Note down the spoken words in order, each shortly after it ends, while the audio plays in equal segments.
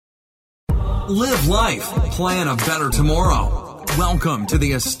Live life. Plan a better tomorrow. Welcome to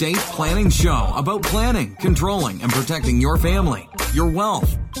the Estate Planning Show about planning, controlling, and protecting your family, your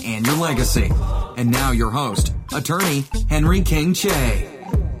wealth, and your legacy. And now your host, attorney Henry King Che. Hey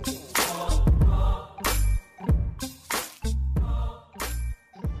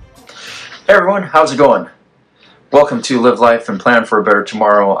everyone, how's it going? Welcome to Live Life and Plan for a Better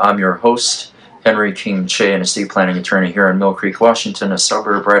Tomorrow. I'm your host, Henry King Che, an estate planning attorney here in Mill Creek, Washington, a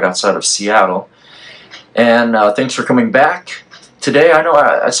suburb right outside of Seattle. And thanks for coming back. Today, I know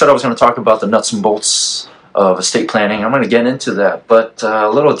I said I was going to talk about the nuts and bolts of estate planning. I'm going to get into that, but a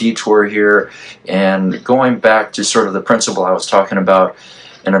little detour here and going back to sort of the principle I was talking about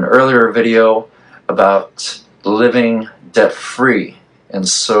in an earlier video about living debt-free. And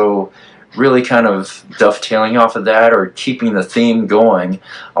so really kind of dovetailing off of that or keeping the theme going,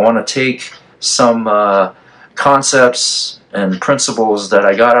 I want to take some concepts and principles that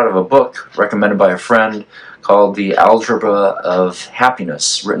I got out of a book recommended by a friend called The Algebra of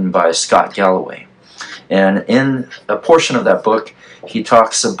Happiness, written by Scott Galloway. And in a portion of that book, he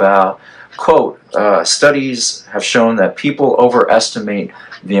talks about, quote, studies have shown that people overestimate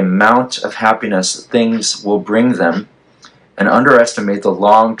the amount of happiness things will bring them and underestimate the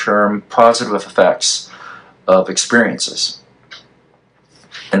long-term positive effects of experiences.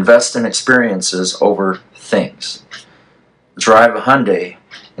 Invest in experiences over things. Drive a Hyundai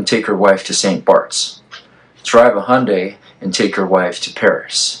and take your wife to St. Bart's. Drive a Hyundai and take your wife to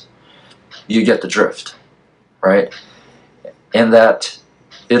Paris. You get the drift, right? And that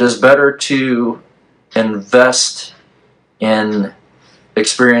it is better to invest in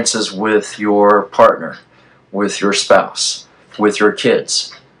experiences with your partner, with your spouse, with your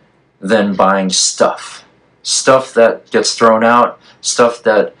kids, than buying stuff. Stuff that gets thrown out, stuff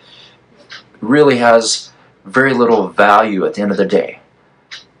that really has very little value at the end of the day,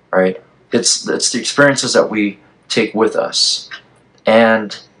 right? It's the experiences that we take with us.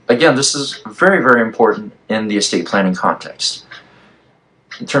 And again, this is very, very important in the estate planning context,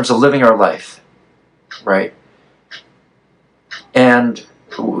 in terms of living our life, right? And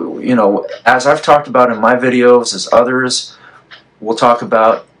you know, as I've talked about in my videos, as others will talk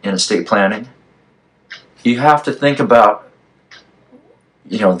about in estate planning, you have to think about,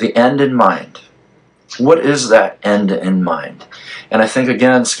 you know, the end in mind. What is that end in mind? And I think,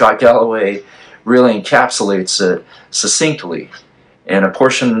 again, Scott Galloway really encapsulates it succinctly. And a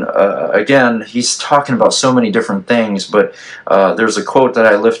portion, again, he's talking about so many different things, but there's a quote that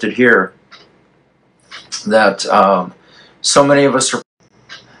I lifted here that so many of us are.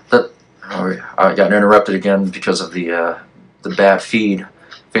 I got interrupted again because of the bad feed,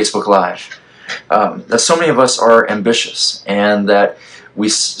 Facebook Live. That so many of us are ambitious and that we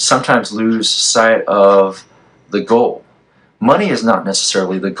sometimes lose sight of the goal. Money is not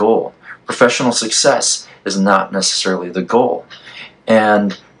necessarily the goal. Professional success is not necessarily the goal.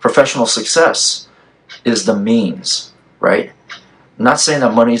 And professional success is the means, right? I'm not saying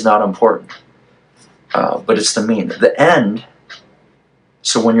that money is not important, but it's the mean. The end.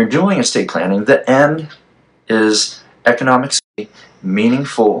 So when you're doing estate planning, the end is economically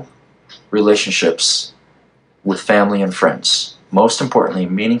meaningful relationships with family and friends. Most importantly,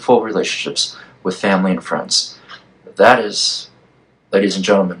 meaningful relationships with family and friends. That is, ladies and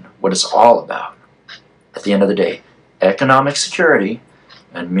gentlemen, what it's all about. At the end of the day, economic security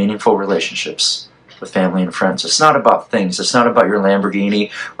and meaningful relationships with family and friends. It's not about things. It's not about your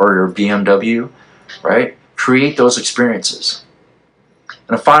Lamborghini or your BMW, right? Create those experiences.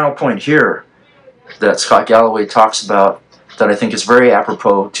 And a final point here that Scott Galloway talks about that I think is very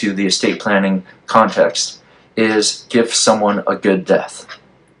apropos to the estate planning context is give someone a good death.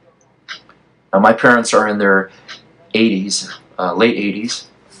 Now, my parents are in their 80s, late 80s,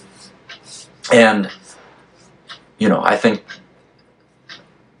 and, you know, I think,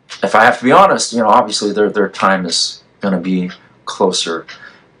 if I have to be honest, you know, obviously their time is going to be closer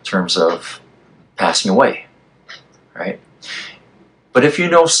in terms of passing away, right? But if you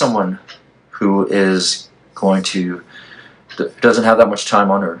know someone who is doesn't have that much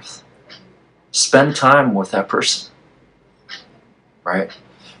time on earth, spend time with that person, right?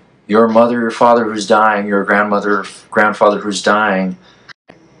 Your mother, your father who's dying, your grandfather who's dying,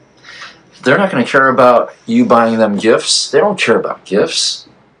 they're not going to care about you buying them gifts. They don't care about gifts.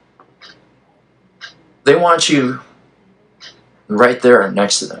 They want you right there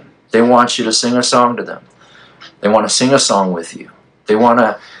next to them. They want you to sing a song to them. They want to sing a song with you. They want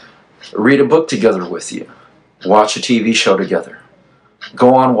to read a book together with you, watch a TV show together,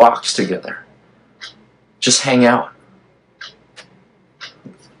 go on walks together, just hang out.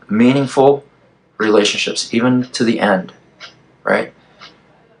 Meaningful relationships, even to the end, right?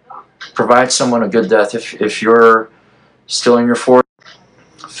 provide someone a good death. If you're still in your 40s,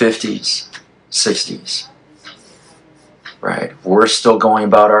 50s, 60s, right? We're still going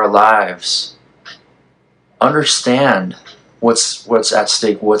about our lives. Understand what's at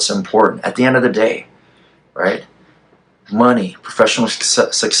stake, what's important. At the end of the day, right? Money, professional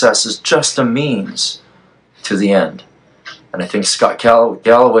success is just a means to the end. And I think Scott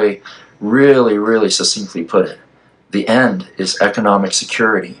Galloway really, really succinctly put it. The end is economic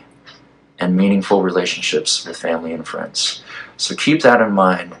security and meaningful relationships with family and friends. So keep that in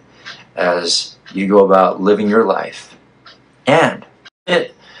mind as you go about living your life. And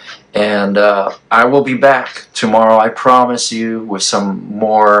I will be back tomorrow, I promise you, with some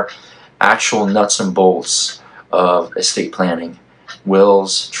more actual nuts and bolts of estate planning,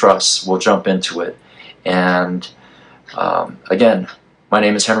 wills, trusts. We'll jump into it. And again, my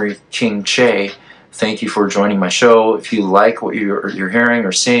name is Henry King Che. Thank you for joining my show. If you like what you're hearing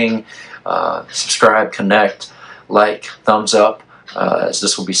or seeing, subscribe, connect, like, thumbs up, as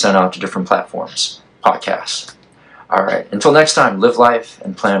this will be sent out to different platforms, podcasts. All right, until next time, live life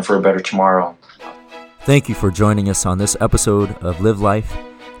and plan for a better tomorrow. Thank you for joining us on this episode of Live Life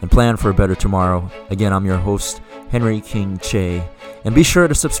and Plan for a Better Tomorrow. Again, I'm your host, Henry King Che. And be sure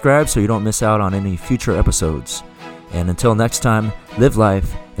to subscribe so you don't miss out on any future episodes. And until next time, live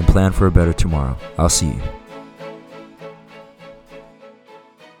life and plan for a better tomorrow. I'll see you.